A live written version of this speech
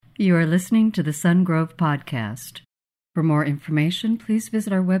You are listening to the Sungrove Podcast. For more information, please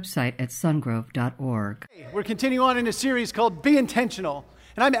visit our website at sungrove.org. We're continuing on in a series called Be Intentional.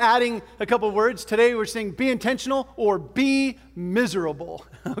 And I'm adding a couple words. Today we're saying be intentional or be miserable.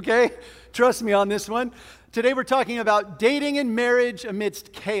 Okay? Trust me on this one. Today we're talking about dating and marriage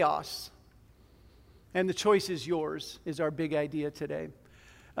amidst chaos. And the choice is yours, is our big idea today.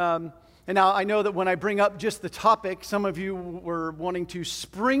 And now I know that when I bring up just the topic, some of you were wanting to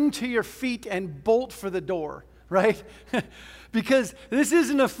spring to your feet and bolt for the door, right? Because this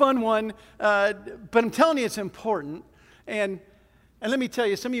isn't a fun one, but I'm telling you it's important. And let me tell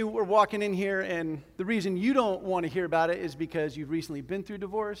you, some of you are walking in here and the reason you don't want to hear about it is because you've recently been through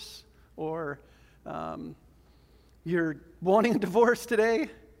divorce or you're wanting a divorce today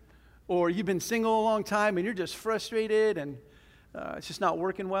or you've been single a long time and you're just frustrated and it's just not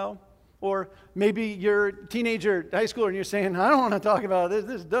working well. Or maybe you're a teenager, high schooler, and you're saying, I don't want to talk about this.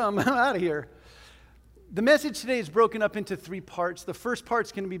 This is dumb. I'm out of here. The message today is broken up into three parts. The first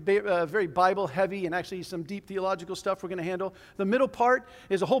part's going to be very Bible heavy and actually some deep theological stuff we're going to handle. The middle part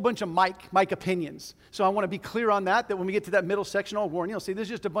is a whole bunch of Mike opinions. So I want to be clear on that when we get to that middle section, I'll warn you. I'll say this is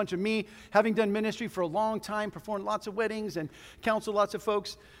just a bunch of me having done ministry for a long time, performed lots of weddings and counseled lots of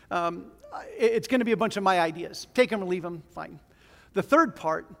folks. It's going to be a bunch of my ideas. Take them or leave them, fine. The third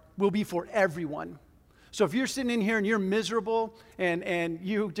part will be for everyone. So if you're sitting in here and you're miserable and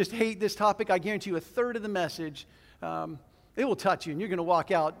you just hate this topic, I guarantee you a third of the message, it will touch you and you're going to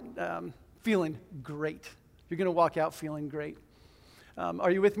walk out feeling great. You're going to walk out feeling great.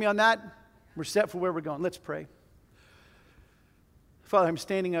 Are you with me on that? We're set for where we're going. Let's pray. Father, I'm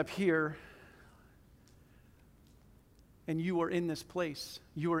standing up here and you are in this place.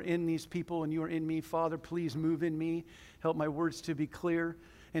 You are in these people and you are in me. Father, please move in me. Help my words to be clear.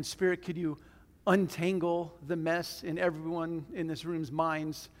 And Spirit, could you untangle the mess in everyone in this room's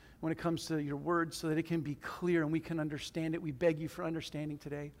minds when it comes to your word so that it can be clear and we can understand it. We beg you for understanding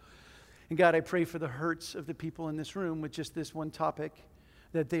today. And God, I pray for the hurts of the people in this room with just this one topic,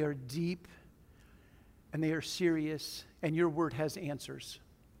 that they are deep and they are serious and your word has answers.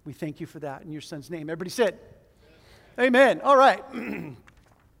 We thank you for that in your son's name. Everybody said, amen. All right.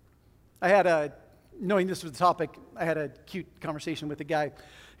 Knowing this was the topic, I had a cute conversation with a guy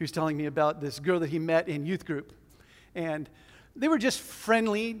who was telling me about this girl that he met in youth group. And they were just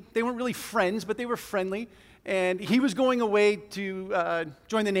friendly. They weren't really friends, but they were friendly. And he was going away to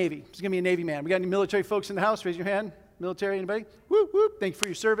join the Navy. He's going to be a Navy man. We got any military folks in the house? Raise your hand. Military, anybody? Whoop, whoop. Thank you for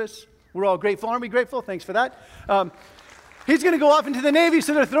your service. We're all grateful. Aren't we grateful? Thanks for that. He's going to go off into the Navy,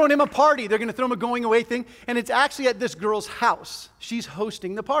 so they're throwing him a party. They're going to throw him a going away thing. And it's actually at this girl's house. She's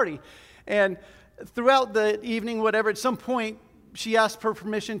hosting the party. And throughout the evening, whatever, at some point, she asked for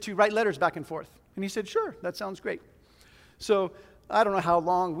permission to write letters back and forth. And he said, sure, that sounds great. So I don't know how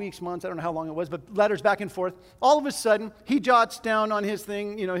long, weeks, months, I don't know how long it was, but letters back and forth. All of a sudden, he jots down on his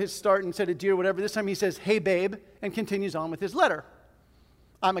thing, his start and said a dear, whatever. This time he says, hey, babe, and continues on with his letter.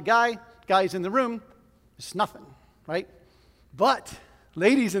 I'm a guy's in the room, it's nothing, right? But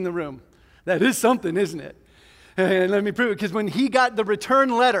ladies in the room, that is something, isn't it? And let me prove it, because when he got the return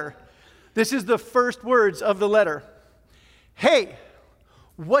letter, this is the first words of the letter. Hey,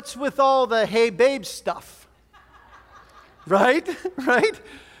 what's with all the hey babe stuff? Right? Right?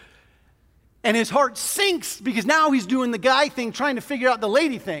 And his heart sinks because now he's doing the guy thing, trying to figure out the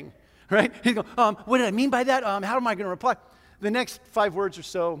lady thing. Right? He's going, what did I mean by that? How am I going to reply? The next 5 words or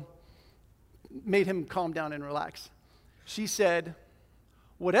so made him calm down and relax. She said,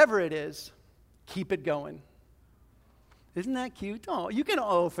 whatever it is, keep it going. Isn't that cute? Oh, you can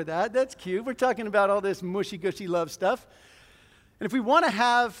for that. That's cute. We're talking about all this mushy-gushy love stuff. And if we want to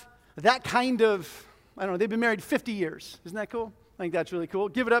have that kind of, I don't know, they've been married 50 years. Isn't that cool? I think that's really cool.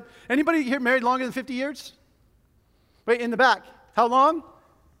 Give it up. Anybody here married longer than 50 years? Wait, in the back. How long?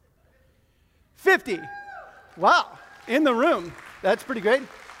 50. Wow. In the room. That's pretty great.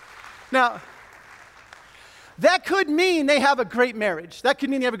 Now, that could mean they have a great marriage. That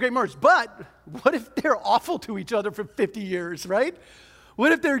could mean they have a great marriage. But what if they're awful to each other for 50 years, right?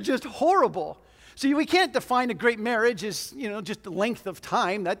 What if they're just horrible? So we can't define a great marriage as, just the length of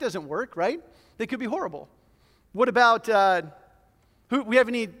time. That doesn't work, right? They could be horrible. What about, we have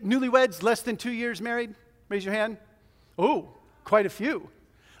any newlyweds less than 2 years married? Raise your hand. Oh, quite a few.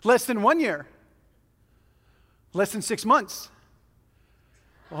 Less than 1 year. Less than 6 months.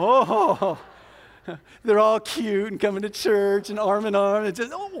 Oh, they're all cute and coming to church and arm in arm. It's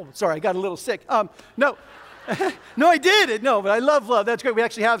just, sorry, I got a little sick. No. No, I did. No, but I love love. That's great. We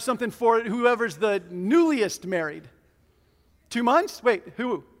actually have something for whoever's the newliest married. 2 months? Wait,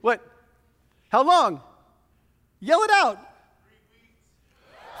 who? What? How long? Yell it out.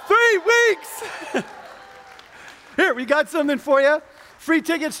 3 weeks. Here, we got something for you. Free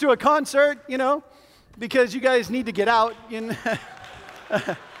tickets to a concert, because you guys need to get out. You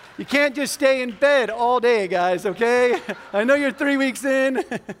can't just stay in bed all day, guys, okay? I know you're 3 weeks in.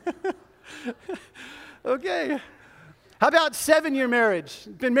 Okay. How about 7-year marriage?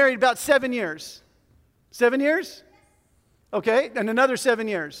 Been married about 7 years. 7 years? Okay, and another 7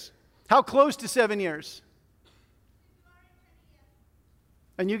 years. How close to 7 years?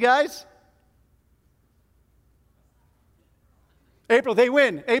 And you guys? April, they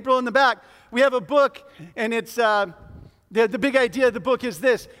win. April in the back. We have a book, and it's the big idea of the book is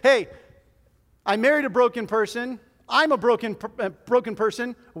this. Hey, I married a broken person. I'm a broken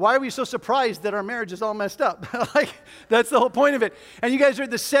person. Why are we so surprised that our marriage is all messed up? That's the whole point of it. And you guys are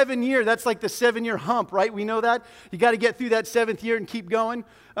at the 7 year. That's like the 7-year hump, right? We know that. You got to get through that 7th year and keep going.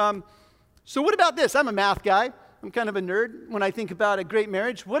 So what about this? I'm a math guy. I'm kind of a nerd when I think about a great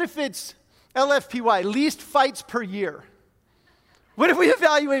marriage. What if it's LFPY, least fights per year? What if we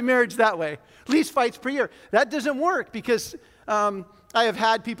evaluate marriage that way? Least fights per year. That doesn't work because I have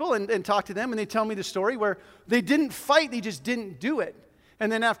had people and talked to them, and they tell me the story where they didn't fight, they just didn't do it.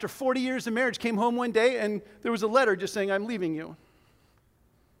 And then after 40 years of marriage, came home one day, and there was a letter just saying, I'm leaving you.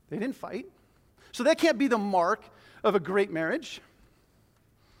 They didn't fight. So that can't be the mark of a great marriage.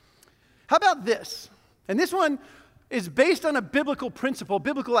 How about this? And this one is based on a biblical principle,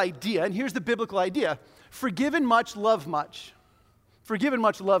 biblical idea, and here's the biblical idea. Forgiven much, love much. Forgiven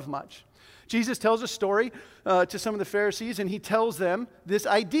much, love much. Jesus tells a story to some of the Pharisees, and he tells them this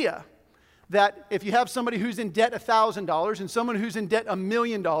idea that if you have somebody who's in debt $1,000 and someone who's in debt $1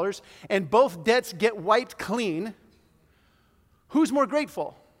 million, and both debts get wiped clean, who's more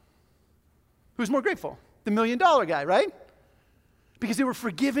grateful? Who's more grateful? The $1 million guy, right? Because they were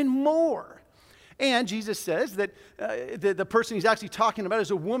forgiven more. And Jesus says that the person he's actually talking about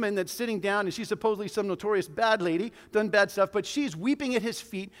is a woman that's sitting down, and she's supposedly some notorious bad lady, done bad stuff, but she's weeping at his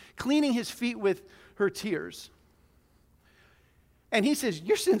feet, cleaning his feet with her tears. And he says,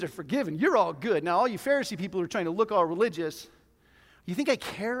 your sins are forgiven. You're all good. Now, all you Pharisee people who are trying to look all religious, you think I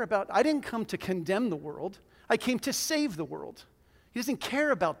care about? I didn't come to condemn the world. I came to save the world. He doesn't care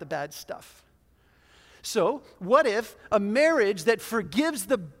about the bad stuff. So, what if a marriage that forgives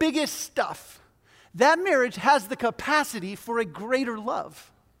the biggest stuff, that marriage has the capacity for a greater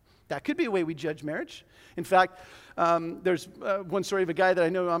love? That could be a way we judge marriage. In fact, there's one story of a guy that I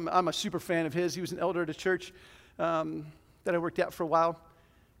know I'm a super fan of his. He was an elder at a church that I worked at for a while.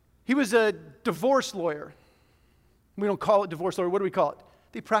 He was a divorce lawyer. We don't call it divorce lawyer. What do we call it?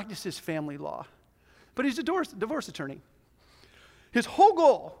 They practice his family law. But he's a divorce attorney. His whole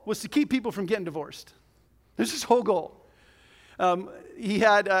goal was to keep people from getting divorced. This is his whole goal. He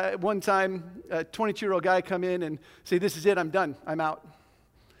had one time a 22-year-old guy come in and say, this is it, I'm done, I'm out.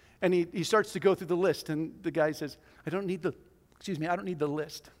 And he starts to go through the list, and the guy says, I don't need the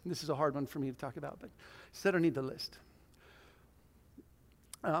list. This is a hard one for me to talk about, but he said, I don't need the list.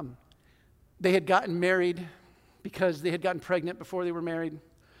 They had gotten married because they had gotten pregnant before they were married,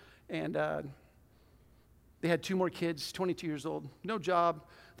 and they had 2 more kids, 22 years old, no job.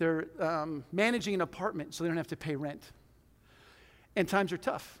 They're managing an apartment so they don't have to pay rent. And times are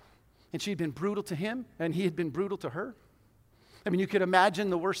tough. And she'd been brutal to him, and he had been brutal to her. I mean, you could imagine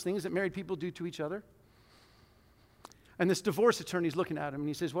the worst things that married people do to each other. And this divorce attorney's looking at him, and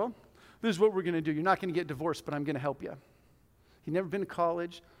he says, well, this is what we're going to do. You're not going to get divorced, but I'm going to help you. He'd never been to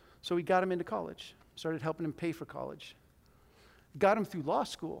college, so we got him into college. Started helping him pay for college. Got him through law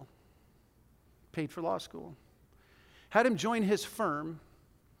school. Paid for law school. Had him join his firm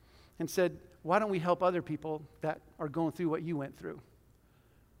and said, why don't we help other people that are going through what you went through?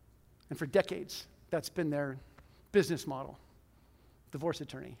 And for decades, that's been their business model. Divorce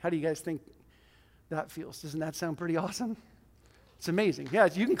attorney. How do you guys think that feels? Doesn't that sound pretty awesome? It's amazing. Yeah,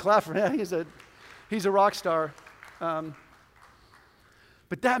 you can clap for him. He's a rock star.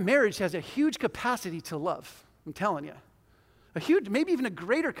 But that marriage has a huge capacity to love. I'm telling you. A huge, maybe even a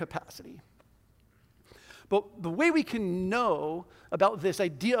greater capacity. But the way we can know about this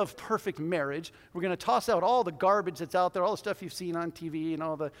idea of perfect marriage, we're going to toss out all the garbage that's out there, all the stuff you've seen on TV and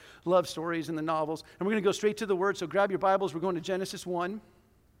all the love stories and the novels, and we're going to go straight to the Word. So grab your Bibles. We're going to Genesis 1.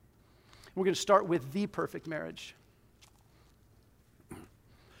 We're going to start with the perfect marriage.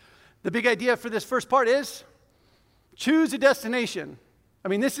 The big idea for this first part is choose a destination. I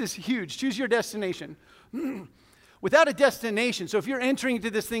mean, this is huge. Choose your destination. Without a destination, so if you're entering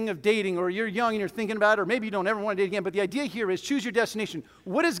into this thing of dating, or you're young and you're thinking about it, or maybe you don't ever want to date again, but the idea here is choose your destination.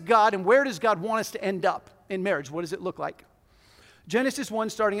 What is God, and where does God want us to end up in marriage? What does it look like? Genesis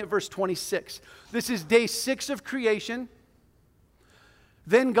 1, starting at verse 26. This is day 6 of creation.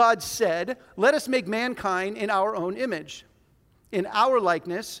 Then God said, let us make mankind in our own image, in our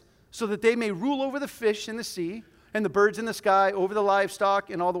likeness, so that they may rule over the fish in the sea and the birds in the sky, over the livestock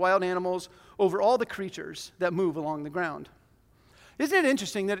and all the wild animals, over all the creatures that move along the ground. Isn't it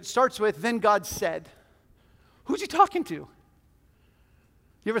interesting that it starts with, then God said? Who's he talking to?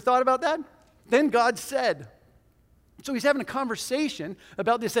 You ever thought about that? Then God said. So he's having a conversation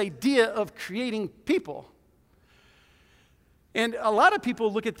about this idea of creating people. And a lot of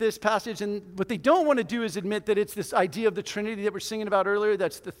people look at this passage, and what they don't want to do is admit that it's this idea of the Trinity that we're singing about earlier.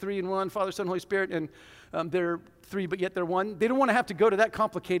 That's the three in one, Father, Son, Holy Spirit, and they're three, but yet they're one. They don't want to have to go to that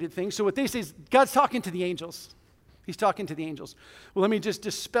complicated thing. So what they say is, God's talking to the angels. He's talking to the angels. Well, let me just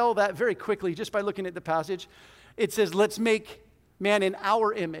dispel that very quickly just by looking at the passage. It says, let's make man in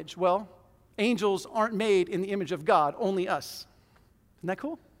our image. Well, angels aren't made in the image of God, only us. Isn't that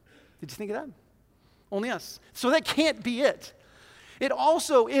cool? Did you think of that? Only us. So that can't be it. It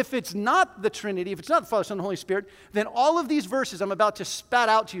also, if it's not the Trinity, if it's not the Father, Son, and Holy Spirit, then all of these verses I'm about to spat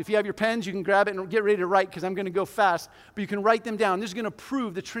out to you. If you have your pens, you can grab it and get ready to write because I'm going to go fast. But you can write them down. This is going to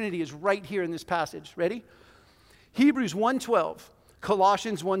prove the Trinity is right here in this passage. Ready? Hebrews 1:12,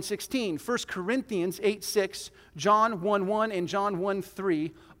 Colossians 1:16, 1 Corinthians 8:6, John 1:1, and John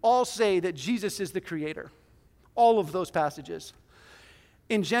 1:3 all say that Jesus is the creator. All of those passages.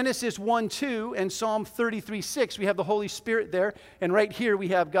 In Genesis 1:2 and Psalm 33:6, we have the Holy Spirit there. And right here we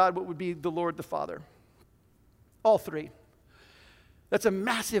have God, what would be the Lord the Father. All three. That's a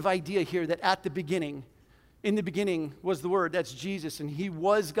massive idea here that at the beginning, in the beginning was the Word, that's Jesus, and He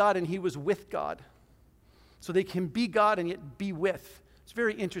was God and He was with God. So they can be God and yet be with. It's a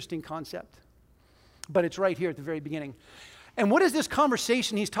very interesting concept. But it's right here at the very beginning. And what is this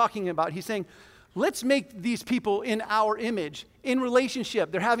conversation he's talking about? He's saying, let's make these people in our image, in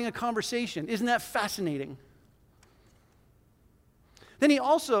relationship. They're having a conversation. Isn't that fascinating? Then he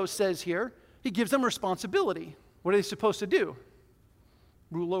also says here, he gives them responsibility. What are they supposed to do?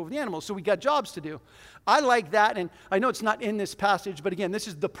 Rule over the animals. So we got jobs to do. I like that, and I know it's not in this passage, but again, this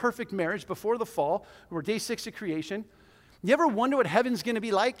is the perfect marriage before the fall. We're day 6 of creation. You ever wonder what heaven's going to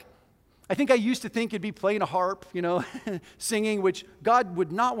be like? I think I used to think it'd be playing a harp, singing, which God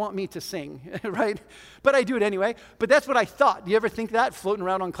would not want me to sing, right? But I do it anyway. But that's what I thought. Do you ever think that, floating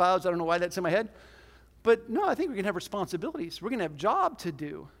around on clouds? I don't know why that's in my head. But no, I think we're going to have responsibilities. We're going to have job to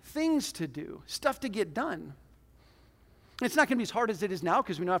do, things to do, stuff to get done. It's not going to be as hard as it is now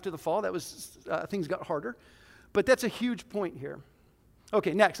because we know after the fall that was things got harder. But that's a huge point here.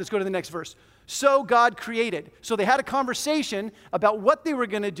 Okay, next, let's go to the next verse. So God created. So they had a conversation about what they were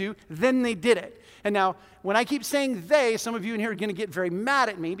going to do, then they did it. And now, when I keep saying they, some of you in here are going to get very mad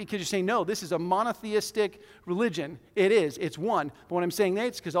at me because you're saying, no, this is a monotheistic religion. It is. It's one. But when I'm saying they,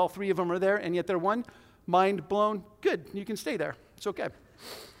 it's because all three of them are there, and yet they're one. Mind blown? Good. You can stay there. It's okay.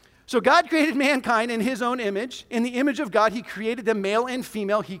 So God created mankind in His own image. In the image of God, He created them, male and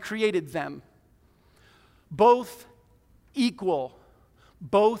female. He created them. Both equal.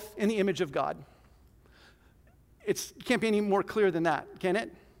 Both in the image of God. It can't be any more clear than that, can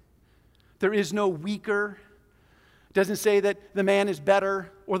it? There is no weaker. It doesn't say that the man is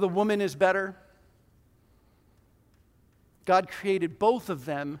better or the woman is better. God created both of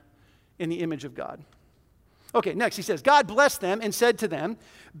them in the image of God. Okay, next he says, God blessed them and said to them,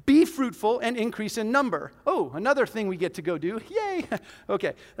 be fruitful and increase in number. Oh, another thing we get to go do. Yay!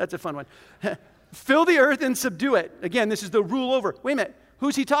 Okay, that's a fun one. Fill the earth and subdue it. Again, this is the rule over. Wait a minute.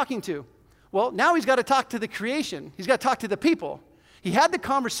 Who's he talking to? Well, now he's got to talk to the creation. He's got to talk to the people. He had the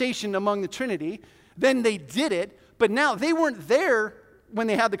conversation among the Trinity. Then they did it. But now they weren't there when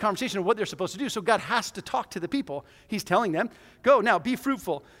they had the conversation of what they're supposed to do. So God has to talk to the people. He's telling them, go now, be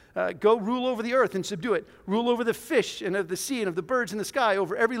fruitful. Go rule over the earth and subdue it. Rule over the fish and of the sea and of the birds in the sky,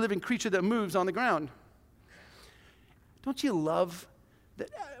 over every living creature that moves on the ground. Don't you love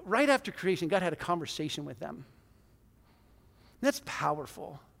that right after creation, God had a conversation with them? That's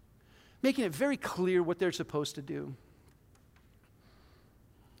powerful, making it very clear what they're supposed to do.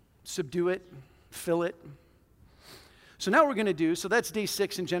 Subdue it, fill it. So now what we're going to do, so that's day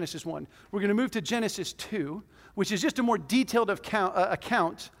 6 in Genesis 1. We're going to move to Genesis 2, which is just a more detailed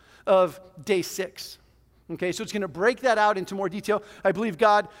account of day 6. Okay, so it's going to break that out into more detail. I believe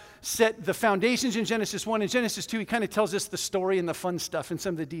God set the foundations in Genesis 1. In Genesis 2, He kind of tells us the story and the fun stuff and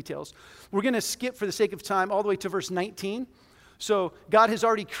some of the details. We're going to skip, for the sake of time, all the way to verse 19. So God has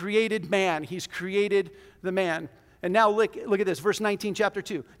already created man. He's created the man. And now look at this, verse 19, chapter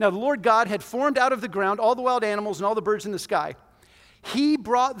 2. Now the Lord God had formed out of the ground all the wild animals and all the birds in the sky. He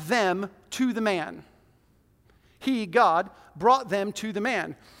brought them to the man. He, God, brought them to the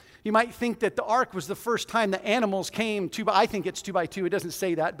man. You might think that the ark was the first time the animals came I think it's 2 by 2, it doesn't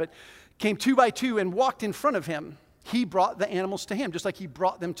say that, but came 2 by 2 and walked in front of him. He brought the animals to him, just like he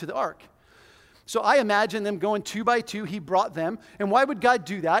brought them to the ark. So I imagine them going 2 by 2, he brought them. And why would God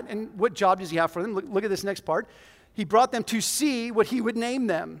do that? And what job does he have for them? Look at this next part. He brought them to see what he would name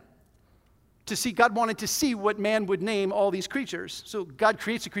them. God wanted to see what man would name all these creatures. So God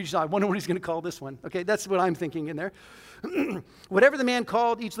creates a creature. I wonder what he's going to call this one. Okay, that's what I'm thinking in there. Whatever the man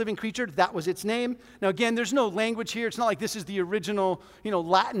called each living creature, that was its name. Now again, there's no language here. It's not like this is the original,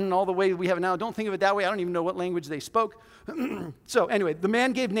 Latin all the way we have it now. Don't think of it that way. I don't even know what language they spoke. So anyway, the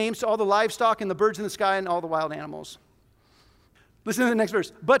man gave names to all the livestock and the birds in the sky and all the wild animals. Listen to the next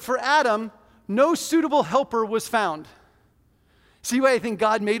verse. But for Adam, no suitable helper was found. See why I think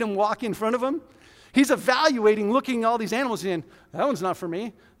God made him walk in front of him? He's evaluating, looking at all these animals and that one's not for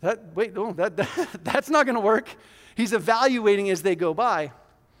me. That's not going to work. He's evaluating as they go by.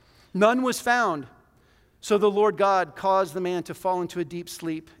 None was found. So the Lord God caused the man to fall into a deep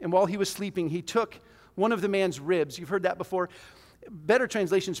sleep. And while he was sleeping, he took one of the man's ribs. You've heard that before. Better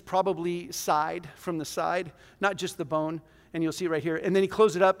translations probably side, from the side, not just the bone. And you'll see it right here. And then he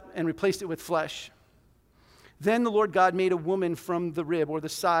closed it up and replaced it with flesh. Then the Lord God made a woman from the rib, or the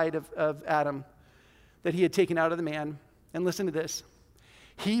side of Adam, that he had taken out of the man. And listen to this.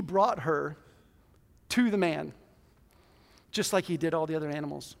 He brought her to the man, just like he did all the other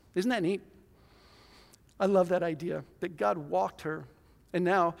animals. Isn't that neat? I love that idea, that God walked her. And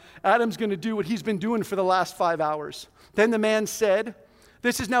now Adam's going to do what he's been doing for the last 5 hours. Then the man said,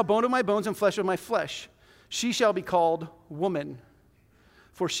 "This is now bone of my bones and flesh of my flesh. She shall be called woman,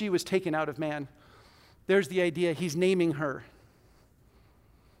 for she was taken out of man." There's the idea. He's naming her.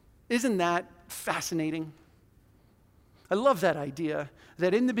 Isn't that fascinating? I love that idea,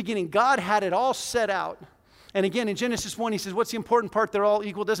 that in the beginning, God had it all set out. And again, in Genesis 1, he says, what's the important part? They're all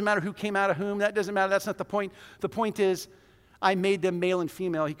equal. It doesn't matter who came out of whom. That doesn't matter. That's not the point. The point is, I made them male and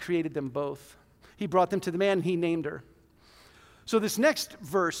female. He created them both. He brought them to the man, and he named her. So this next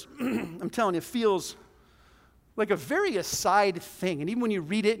verse, I'm telling you, feels like a very aside thing. And even when you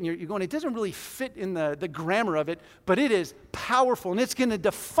read it and you're going, it doesn't really fit in the grammar of it, but it is powerful, and it's going to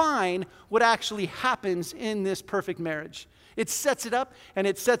define what actually happens in this perfect marriage. It sets it up, and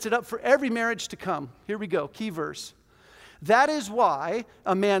it sets it up for every marriage to come. Here we go, key verse. That is why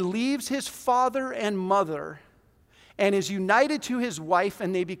a man leaves his father and mother and is united to his wife,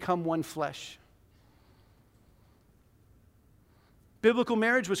 and they become one flesh. Biblical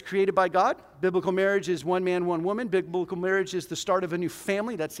marriage was created by God. Biblical marriage is one man, one woman. Biblical marriage is the start of a new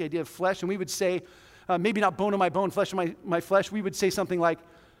family. That's the idea of flesh. And we would say, maybe not bone of my bone, flesh of my flesh. We would say something like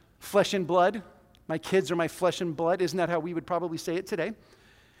flesh and blood. My kids are my flesh and blood. Isn't that how we would probably say it today?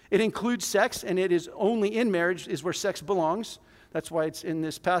 It includes sex, and it is only in marriage is where sex belongs. That's why it's in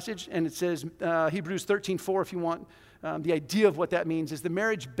this passage. And it says, Hebrews 13:4, if you want the idea of what that means, is the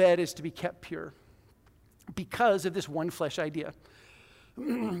marriage bed is to be kept pure because of this one flesh idea.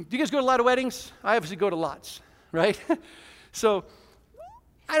 Do you guys go to a lot of weddings? I obviously go to lots, right? So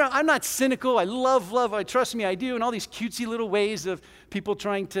I'm not cynical. I love. Trust me, I do. And all these cutesy little ways of people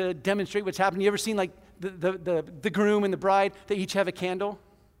trying to demonstrate what's happening. You ever seen like the groom and the bride? They each have a candle,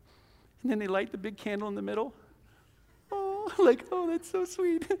 and then they light the big candle in the middle. Oh, that's so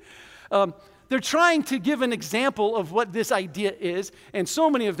sweet. They're trying to give an example of what this idea is, and so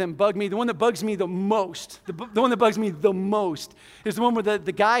many of them bug me. The one that bugs me the most, the one that bugs me the most is the one where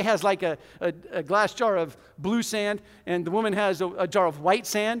the guy has like a glass jar of blue sand, and the woman has a jar of white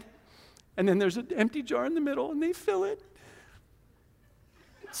sand, and then there's an empty jar in the middle, and they fill it.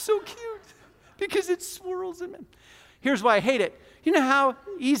 It's so cute because it swirls in it. Here's why I hate it. You know how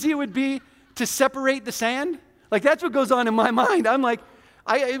easy it would be to separate the sand? Like, that's what goes on in my mind. I'm like,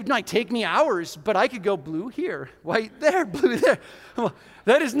 it might take me hours, but I could go blue here, white there, blue there. Well,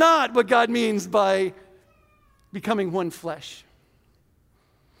 that is not what God means by becoming one flesh.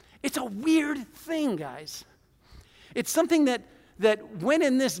 It's a weird thing, guys. It's something that went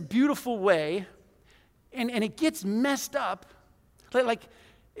in this beautiful way, and it gets messed up. Like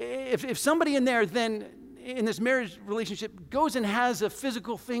if somebody in there then, in this marriage relationship, goes and has a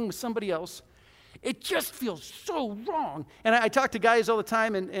physical thing with somebody else, it just feels so wrong. And I talk to guys all the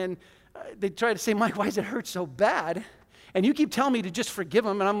time, and they try to say, Mike, why does it hurt so bad? And you keep telling me to just forgive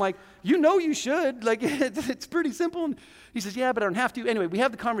them. And I'm like, you should. Like, it's pretty simple. And he says, yeah, but I don't have to. Anyway, we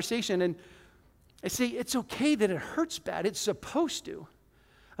have the conversation, and I say, it's okay that it hurts bad. It's supposed to.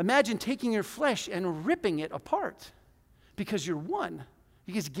 Imagine taking your flesh and ripping it apart because you're one.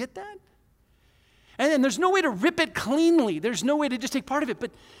 You guys get that? And then there's no way to rip it cleanly. There's no way to just take part of it.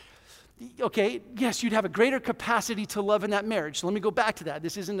 But okay, yes, you'd have a greater capacity to love in that marriage. So let me go back to that.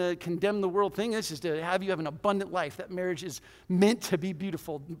 This isn't a condemn the world thing. This is to have you have an abundant life. That marriage is meant to be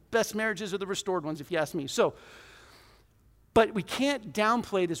beautiful. Best marriages are the restored ones, if you ask me. So, but we can't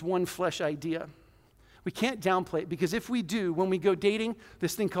downplay this one flesh idea. We can't downplay it, because if we do, when we go dating,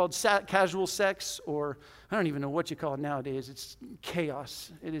 this thing called casual sex, or I don't even know what you call it nowadays. It's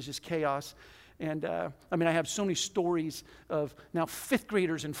chaos. It is just chaos. And I have so many stories of now 5th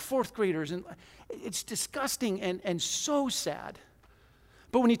graders and 4th graders, and it's disgusting and so sad.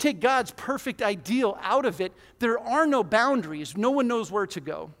 But when you take God's perfect ideal out of it, there are no boundaries. No one knows where to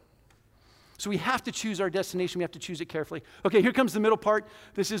go. So we have to choose our destination. We have to choose it carefully. Okay, here comes the middle part.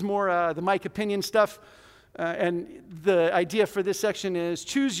 This is more the Mike opinion stuff. And the idea for this section is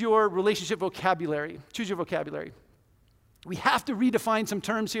choose your relationship vocabulary. Choose your vocabulary. We have to redefine some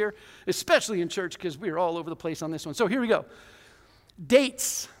terms here, especially in church, because we're all over the place on this one. So here we go.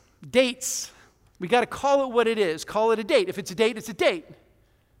 Dates. Dates. We got to call it what it is. Call it a date. If it's a date, it's a date.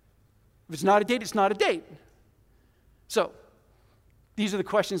 If it's not a date, it's not a date. So these are the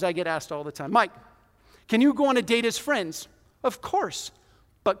questions I get asked all the time. Mike, can you go on a date as friends? Of course,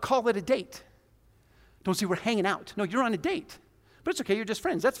 but call it a date. Don't say we're hanging out. No, you're on a date. But it's okay, you're just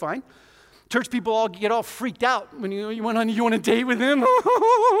friends. That's fine. Church people all get all freaked out when you want a date with him,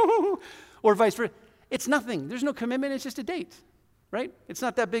 or vice versa. It's nothing. There's no commitment. It's just a date, right? It's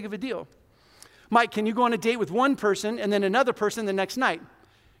not that big of a deal. Mike, can you go on a date with one person and then another person the next night?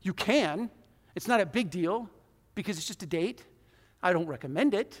 You can. It's not a big deal because it's just a date. I don't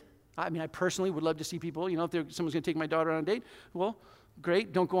recommend it. I personally would love to see people, if someone's going to take my daughter on a date, well,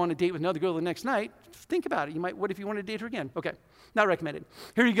 great. Don't go on a date with another girl the next night. Think about it. What if you want to date her again? Okay, not recommended.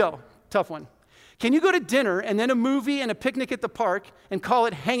 Here you go. Tough one. Can you go to dinner and then a movie and a picnic at the park and call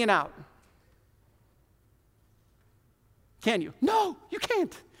it hanging out? Can you? No, you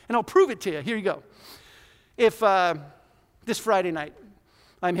can't. And I'll prove it to you. Here you go. If this Friday night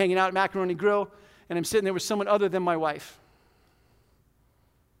I'm hanging out at Macaroni Grill and I'm sitting there with someone other than my wife.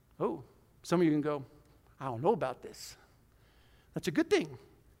 Oh, some of you can go, I don't know about this. That's a good thing.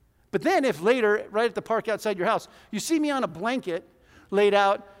 But then if later, right at the park outside your house, you see me on a blanket laid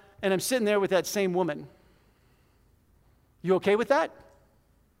out and I'm sitting there with that same woman, you okay with that?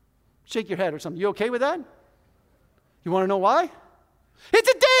 Shake your head or something. You okay with that? You want to know why? It's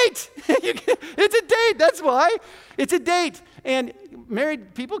a date! It's a date, that's why. It's a date. And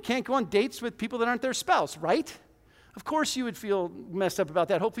married people can't go on dates with people that aren't their spouse, right? Of course you would feel messed up about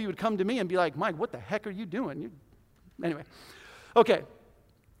that. Hopefully you would come to me and be like, Mike, what the heck are you doing? Anyway, okay.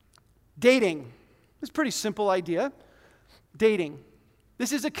 Dating. It's a pretty simple idea. Dating.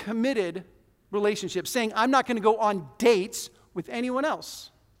 This is a committed relationship, saying I'm not going to go on dates with anyone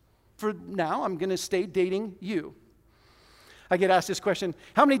else. For now, I'm going to stay dating you. I get asked this question,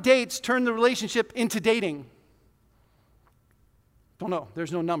 how many dates turn the relationship into dating? Don't know.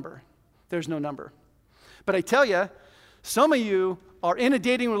 There's no number. There's no number. But I tell you, some of you are in a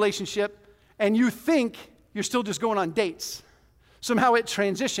dating relationship and you think you're still just going on dates. Somehow it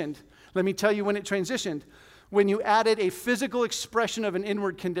transitioned. Let me tell you when it transitioned. When you added a physical expression of an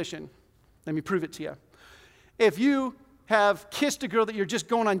inward condition. Let me prove it to you. If you have kissed a girl that you're just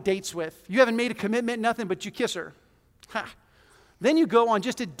going on dates with, you haven't made a commitment, nothing, but you kiss her. Then you go on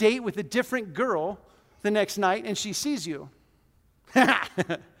just a date with a different girl the next night and she sees you.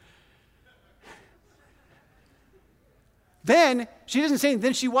 Then, she doesn't say anything,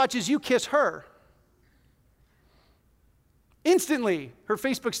 then she watches you kiss her. Instantly, her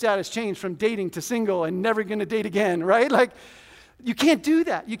Facebook status changed from dating to single and never going to date again, right? Like, you can't do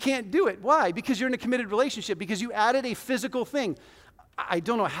that. You can't do it. Why? Because you're in a committed relationship, because you added a physical thing. I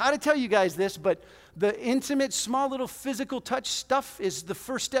don't know how to tell you guys this, but the intimate, small little physical touch stuff is the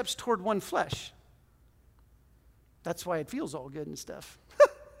first steps toward one flesh. That's why it feels all good and stuff.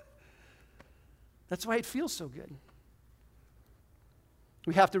 That's why it feels so good.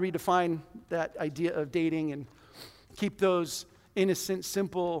 We have to redefine that idea of dating and keep those innocent,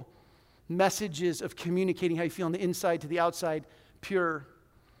 simple messages of communicating how you feel on the inside to the outside pure.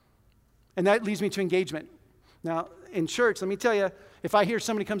 And that leads me to engagement. Now, in church, let me tell you, if I hear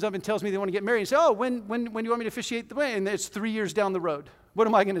somebody comes up and tells me they want to get married and say, oh, when do you want me to officiate the wedding? And it's 3 years down the road. What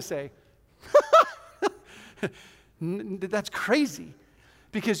am I going to say? That's crazy.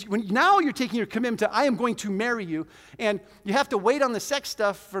 Because now you're taking your commitment to, I am going to marry you, and you have to wait on the sex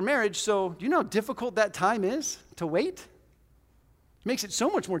stuff for marriage, so do you know how difficult that time is to wait? It makes it so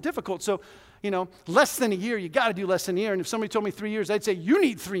much more difficult. So, less than a year, you got to do less than a year, and if somebody told me 3 years, I'd say, you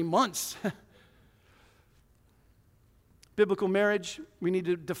need 3 months. Biblical marriage, we need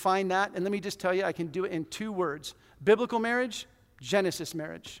to define that, and let me just tell you, I can do it in 2 words. Biblical marriage, Genesis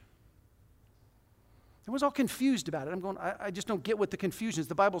marriage. I was all confused about it. I'm going, I just don't get what the confusion is.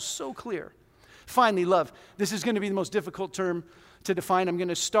 The Bible's so clear. Finally, love. This is going to be the most difficult term to define. I'm going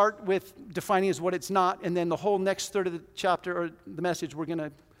to start with defining as what it's not, and then the whole next third of the chapter or the message, we're going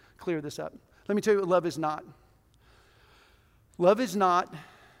to clear this up. Let me tell you what love is not. Love is not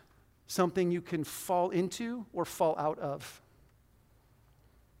something you can fall into or fall out of.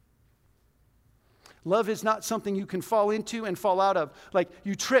 Love is not something you can fall into and fall out of. Like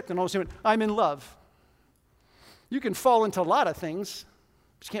you tripped and all of a sudden, I'm in love. You can fall into a lot of things,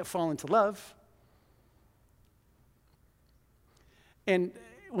 but you can't fall into love. And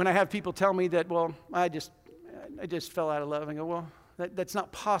when I have people tell me that, well, I just fell out of love, I go, well, that's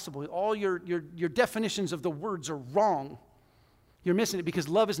not possible. All your definitions of the words are wrong. You're missing it because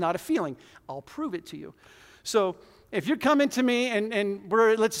love is not a feeling. I'll prove it to you. So if you're coming to me and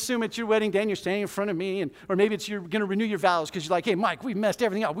let's assume it's your wedding day and you're standing in front of me, or maybe it's you're going to renew your vows because you're like, hey, Mike, we've messed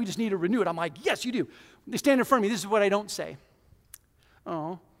everything up. We just need to renew it. I'm like, yes, you do. They stand in front of me. This is what I don't say.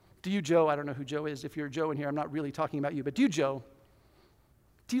 Oh, do you, Joe? I don't know who Joe is. If you're Joe in here, I'm not really talking about you. But do you, Joe?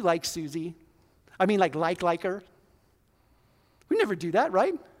 Do you like Susie? I mean, like her? We never do that,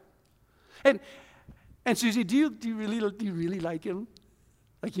 right? And Susie, do you really like him?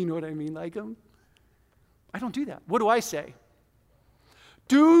 Like, you know what I mean, like him? I don't do that. What do I say?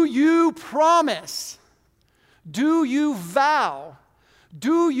 Do you promise? Do you vow?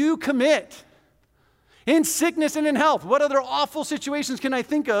 Do you commit? In sickness and in health, what other awful situations can I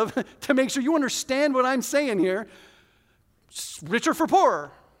think of to make sure you understand what I'm saying here? Richer for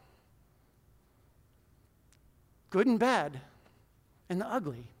poorer. Good and bad. And the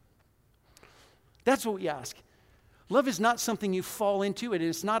ugly. That's what we ask. Love is not something you fall into. It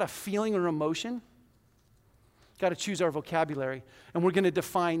is not a feeling or emotion. Got to choose our vocabulary. And we're going to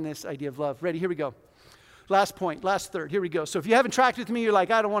define this idea of love. Ready? Here we go. Last point, last third. Here we go. So if you haven't tracked with me, you're like,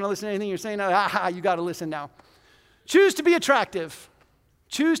 I don't want to listen to anything you're saying. You got to listen now. Choose to be attractive.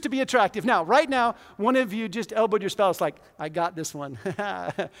 Choose to be attractive. Now, right now, one of you just elbowed your spouse like, I got this one.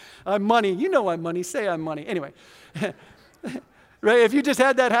 I'm money. You know I'm money. Say I'm money. Anyway. Right? If you just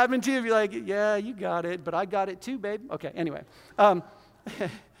had that happen to you, you'd be like, yeah, you got it, but I got it too, babe. Okay, anyway.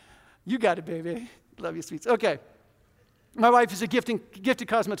 You got it, baby. Love you, sweets. Okay. My wife is a gifted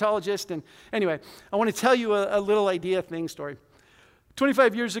cosmetologist, and anyway, I want to tell you a little idea thing story.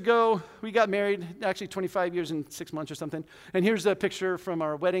 25 years ago, we got married, actually 25 years and 6 months or something, and here's a picture from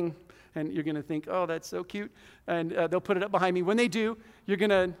our wedding, and you're going to think, oh, that's so cute, and they'll put it up behind me. When they do, you're going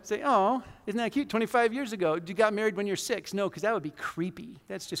to say, oh, isn't that cute? 25 years ago, you got married when you're 6. No, because that would be creepy.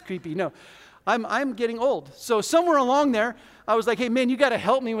 That's just creepy. No, I'm getting old. So somewhere along there, I was like, hey, man, you got to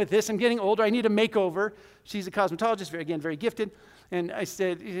help me with this. I'm getting older. I need a makeover. She's a cosmetologist, very gifted. And I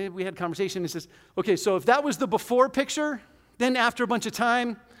said, we had a conversation, and says, okay, so if that was the before picture, then after a bunch of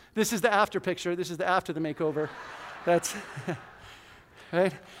time, this is the after picture. This is the after the makeover. That's,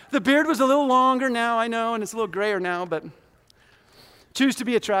 right? The beard was a little longer now, I know, and it's a little grayer now, but choose to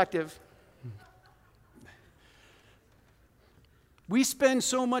be attractive. We spend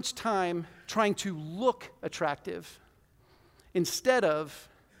so much time trying to look attractive instead of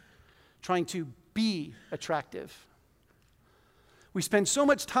trying to be attractive. We spend so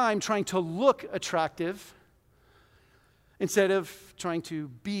much time trying to look attractive instead of trying to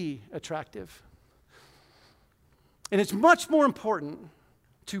be attractive. And it's much more important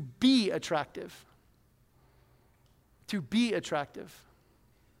to be attractive. To be attractive.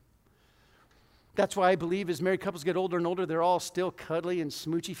 That's why I believe as married couples get older and older, they're all still cuddly and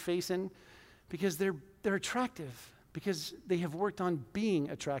smoochy facing because they're attractive, because they have worked on being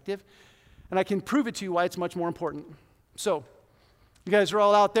attractive. And I can prove it to you why it's much more important. So, you guys are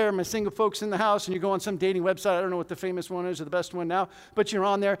all out there, my single folks in the house, and you go on some dating website. I don't know what the famous one is or the best one now, but you're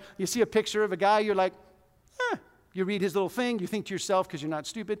on there. You see a picture of a guy, you're like, You read his little thing, you think to yourself, because you're not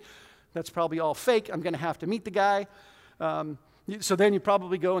stupid, that's probably all fake. I'm going to have to meet the guy. So then you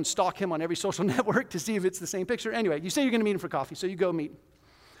probably go and stalk him on every social network to see if it's the same picture. Anyway, you say you're going to meet him for coffee, so you go meet.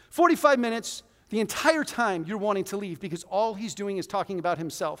 45 minutes, the entire time you're wanting to leave because all he's doing is talking about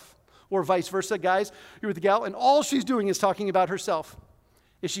himself. Or vice versa, guys, you're with the gal, and all she's doing is talking about herself.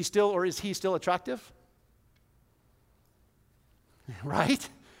 Is she still, or is he still attractive? Right?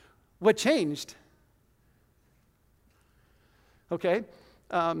 What changed? Okay,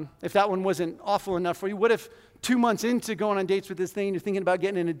 if that one wasn't awful enough for you, what if 2 months into going on dates with this thing, you're thinking about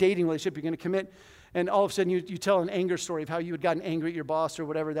getting in a dating relationship, you're going to commit, and all of a sudden you tell an anger story of how you had gotten angry at your boss or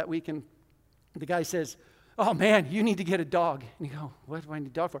whatever that week, and the guy says, oh man, you need to get a dog. And you go, what do I need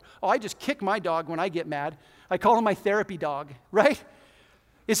a dog for? Oh, I just kick my dog when I get mad. I call him my therapy dog, right?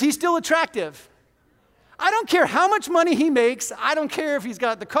 Is he still attractive? I don't care how much money he makes. I don't care if he's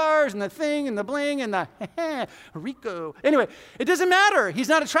got the cars and the thing and the bling and the Rico. Anyway, it doesn't matter. He's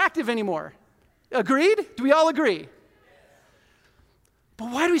not attractive anymore. Agreed? Do we all agree?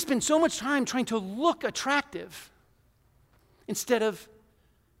 But why do we spend so much time trying to look attractive instead of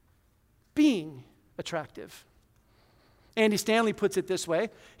being attractive? Andy Stanley puts it this way.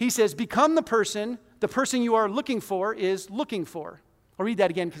 He says, become the person you are looking for is looking for. I'll read that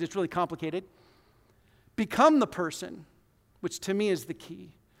again because it's really complicated. Become the person, which to me is the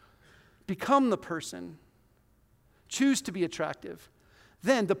key. Become the person. Choose to be attractive.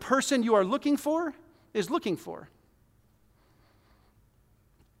 Then the person you are looking for is looking for.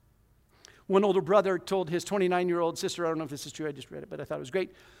 One older brother told his 29-year-old sister, I don't know if this is true, I just read it, but I thought it was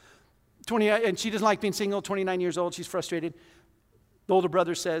great. And she doesn't like being single, 29 years old, she's frustrated. The older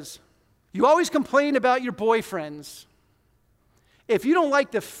brother says, you always complain about your boyfriends. If you don't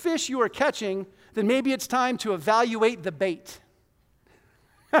like the fish you are catching, then maybe it's time to evaluate the bait.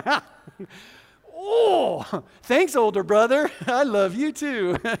 Oh, thanks, older brother. I love you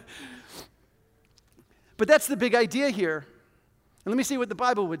too. But that's the big idea here. And let me see what the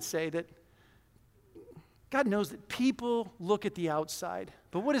Bible would say, that God knows that people look at the outside.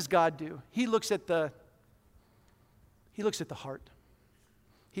 But what does God do? He looks at the heart.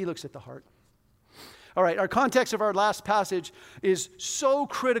 He looks at the heart. All right, our context of our last passage is so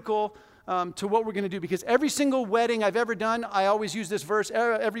critical to what we're going to do, because every single wedding I've ever done, I always use this verse.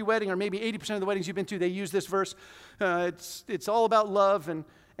 Every wedding, or maybe 80% of the weddings you've been to, they use this verse. It's all about love,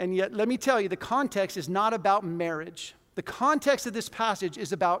 and yet let me tell you, the context is not about marriage. The context of this passage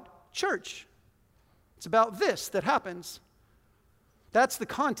is about church. It's about this that happens. That's the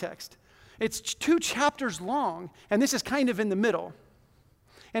context. It's 2 chapters long, and this is kind of in the middle.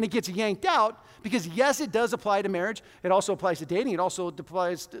 And it gets yanked out because, yes, it does apply to marriage. It also applies to dating. It also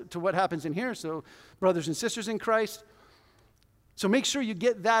applies to what happens in here. So brothers and sisters in Christ. So make sure you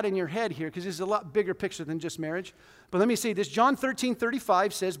get that in your head here, because this is a lot bigger picture than just marriage. But let me say this. John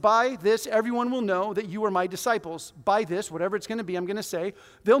 13:35 says, by this everyone will know that you are my disciples. By this, whatever it's going to be, I'm going to say,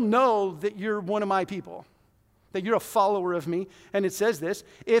 they'll know that you're one of my people, that you're a follower of me. And it says this,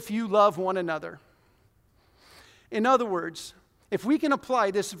 if you love one another. In other words, if we can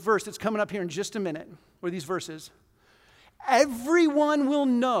apply this verse that's coming up here in just a minute, or these verses, everyone will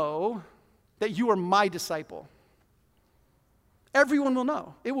know that you are my disciple. Everyone will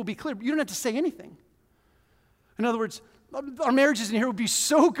know. It will be clear. You don't have to say anything. In other words, our marriages in here would be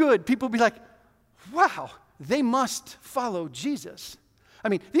so good. People would be like, wow, they must follow Jesus. I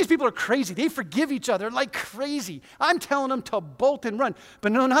mean, these people are crazy. They forgive each other like crazy. I'm telling them to bolt and run.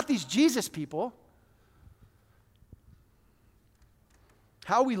 But no, not these Jesus people.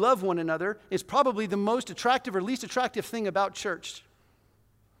 How we love one another is probably the most attractive or least attractive thing about church.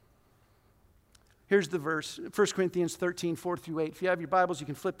 Here's the verse, 1 Corinthians 13, 4 through 8. If you have your Bibles, you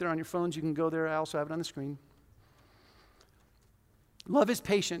can flip there on your phones. You can go there. I also have it on the screen. Love is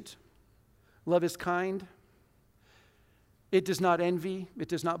patient. Love is kind. It does not envy. It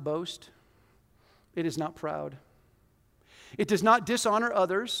does not boast. It is not proud. It does not dishonor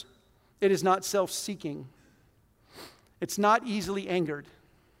others. It is not self-seeking. It's not easily angered.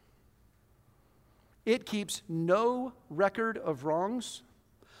 It keeps no record of wrongs.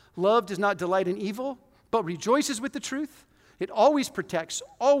 Love does not delight in evil, but rejoices with the truth. It always protects,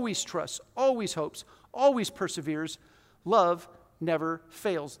 always trusts, always hopes, always perseveres. Love never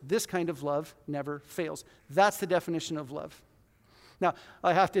fails. This kind of love never fails. That's the definition of love. Now,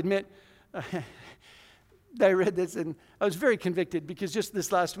 I have to admit, I read this and I was very convicted, because just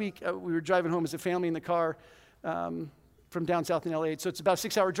this last week, we were driving home as a family in the car from down south in LA. So it's about a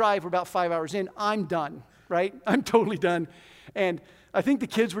 6-hour drive. We're about 5 hours in. I'm done, right? I'm totally done. And I think the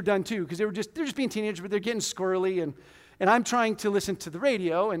kids were done too, because they're just being teenagers, but they're getting squirrely. And I'm trying to listen to the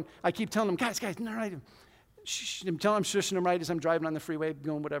radio, and I keep telling them, guys, no, right. Shh, I'm shushing them right as I'm driving on the freeway,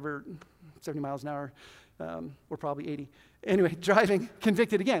 going whatever, 70 miles an hour, or probably 80. Anyway, driving,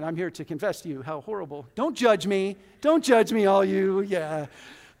 convicted again. I'm here to confess to you how horrible. Don't judge me. Don't judge me, all you. Yeah,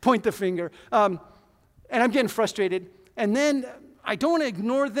 point the finger. And I'm getting frustrated. And then I don't want to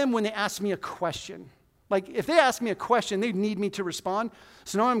ignore them when they ask me a question. Like, if they ask me a question, they need me to respond.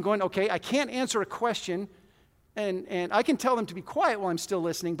 So now I'm going, okay, I can't answer a question, and I can tell them to be quiet while I'm still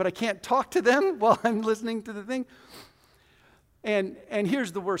listening, but I can't talk to them while I'm listening to the thing. And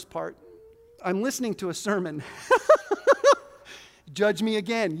here's the worst part. I'm listening to a sermon. Judge me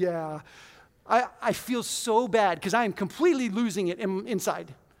again, yeah. I feel so bad, because I am completely losing it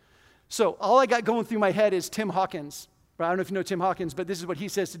inside. So all I got going through my head is Tim Hawkins. I don't know if you know Tim Hawkins, but this is what he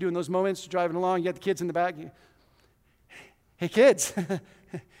says to do in those moments, driving along. You got the kids in the back. Hey, kids.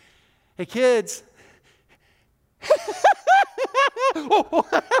 Hey, kids.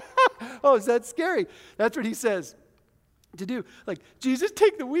 Oh, is that scary? That's what he says to do. Like, Jesus,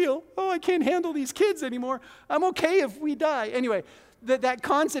 take the wheel. Oh, I can't handle these kids anymore. I'm okay if we die. Anyway, that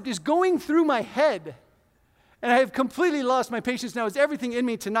concept is going through my head. And I have completely lost my patience now. It's everything in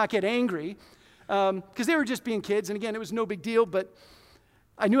me to not get angry. Because they were just being kids. And again, it was no big deal. But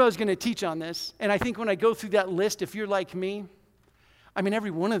I knew I was going to teach on this. And I think when I go through that list, if you're like me, I mean,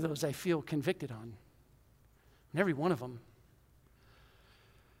 every one of those I feel convicted on. And every one of them.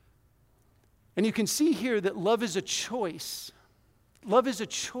 And you can see here that love is a choice. Love is a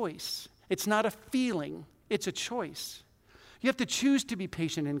choice. It's not a feeling. It's a choice. You have to choose to be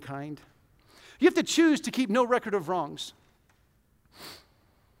patient and kind. You have to choose to keep no record of wrongs.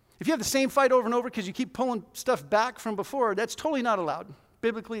 If you have the same fight over and over because you keep pulling stuff back from before, that's totally not allowed.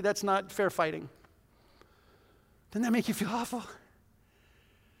 Biblically, that's not fair fighting. Doesn't that make you feel awful?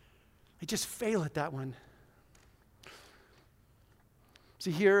 I just fail at that one. See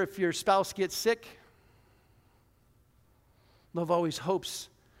here, if your spouse gets sick, love always hopes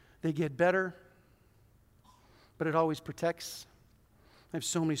they get better, but it always protects. I have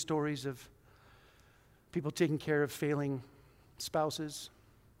so many stories of people taking care of failing spouses.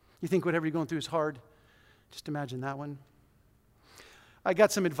 You think whatever you're going through is hard, just imagine that one. I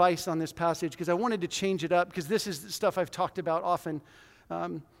got some advice on this passage because I wanted to change it up because this is the stuff I've talked about often.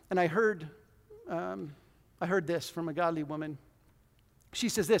 And I heard this from a godly woman. She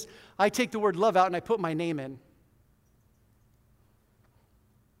says this, I take the word love out and I put my name in.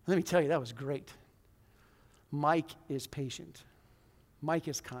 Let me tell you, that was great. Mike is patient. Mike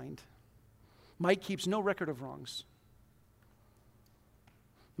is kind. Mike keeps no record of wrongs.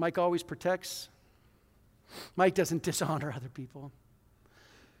 Mike always protects. Mike doesn't dishonor other people.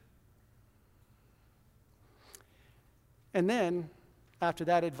 And then, after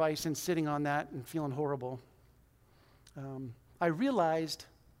that advice and sitting on that and feeling horrible, I realized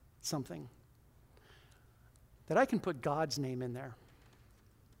something, that I can put God's name in there.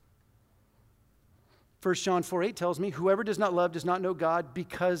 1 John 4:8 tells me, whoever does not love does not know God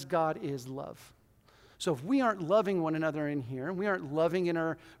because God is love. So if we aren't loving one another in here, we aren't loving in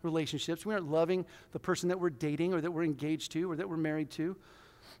our relationships, we aren't loving the person that we're dating or that we're engaged to or that we're married to,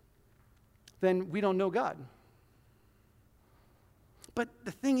 then we don't know God. But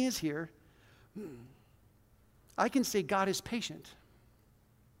the thing is here, I can say God is patient.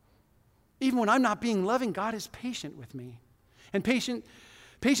 Even when I'm not being loving, God is patient with me. And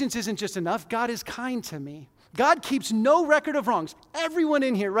patience isn't just enough. God is kind to me. God keeps no record of wrongs. Everyone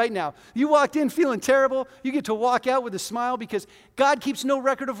in here right now, you walked in feeling terrible, you get to walk out with a smile because God keeps no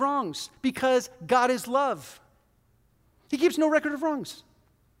record of wrongs because God is love. He keeps no record of wrongs.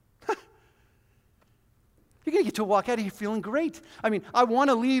 You're going to get to walk out of here feeling great. I mean, I want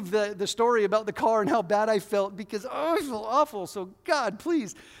to leave the story about the car and how bad I felt because, I feel awful. So, God,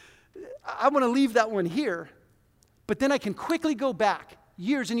 please, I want to leave that one here. But then I can quickly go back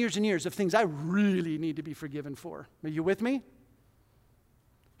years and years and years of things I really need to be forgiven for. Are you with me?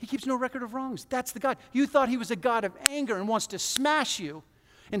 He keeps no record of wrongs. That's the God. You thought he was a God of anger and wants to smash you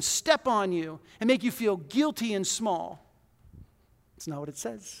and step on you and make you feel guilty and small. It's not what it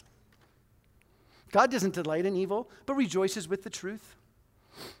says. God doesn't delight in evil, but rejoices with the truth.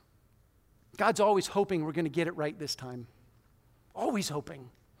 God's always hoping we're going to get it right this time. Always hoping.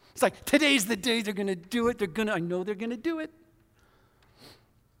 It's like, today's the day they're going to do it. I know they're going to do it.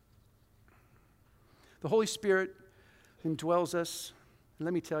 The Holy Spirit indwells us. And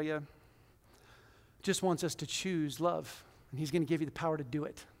let me tell you, just wants us to choose love. And he's going to give you the power to do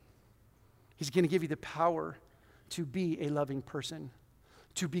it. He's going to give you the power to be a loving person,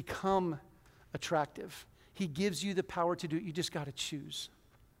 to become attractive. He gives you the power to do it. You just got to choose.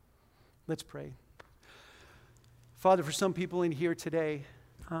 Let's pray. Father, for some people in here today,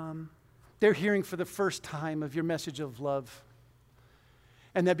 they're hearing for the first time of your message of love.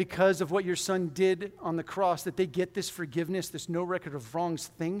 And that because of what your son did on the cross, that they get this forgiveness, this no record of wrongs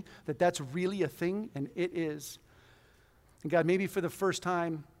thing, that's really a thing, and it is. And God, maybe for the first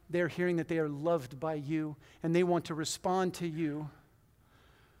time, they're hearing that they are loved by you, and they want to respond to you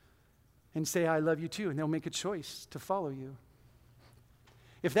and say, I love you too, and they'll make a choice to follow you.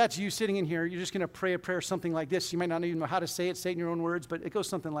 If that's you sitting in here, you're just going to pray a prayer something like this. You might not even know how to say it in your own words, but it goes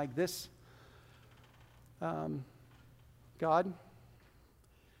something like this. God,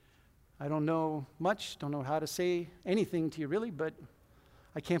 I don't know much, don't know how to say anything to you really, but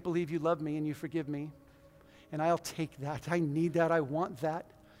I can't believe you love me and you forgive me. And I'll take that. I need that. I want that.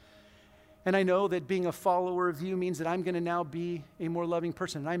 And I know that being a follower of you means that I'm going to now be a more loving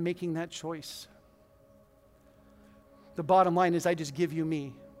person, and I'm making that choice. The bottom line is I just give you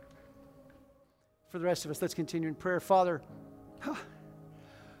me. For the rest of us, let's continue in prayer. Father,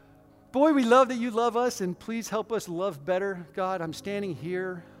 boy, we love that you love us, and please help us love better. God, I'm standing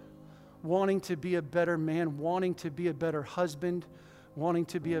here wanting to be a better man, wanting to be a better husband, wanting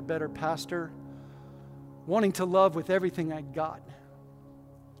to be a better pastor, wanting to love with everything I got.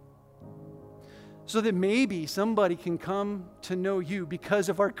 So that maybe somebody can come to know you because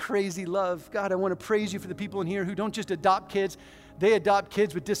of our crazy love. God, I want to praise you for the people in here who don't just adopt kids, they adopt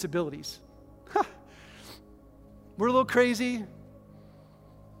kids with disabilities. We're a little crazy.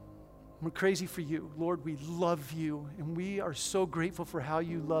 We're crazy for you. Lord, we love you, and we are so grateful for how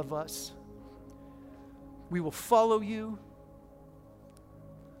you love us. We will follow you.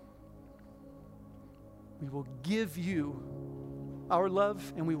 We will give you our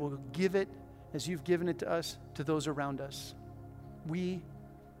love, and we will give it as you've given it to us, to those around us. We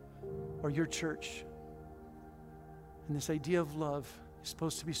are your church. And this idea of love is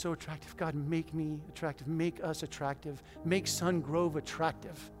supposed to be so attractive. God, make me attractive. Make us attractive. Make Sun Grove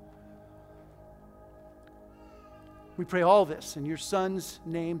attractive. We pray all this in your Son's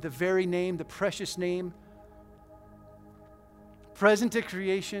name, the very name, the precious name, present at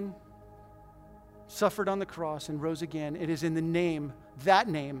creation, suffered on the cross and rose again. It is in the name, that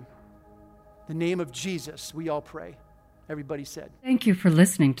name, the name of Jesus, we all pray. Everybody said. Thank you for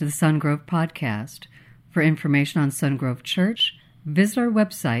listening to the Sun Grove Podcast. For information on Sun Grove Church, visit our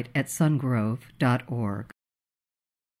website at sungrove.org.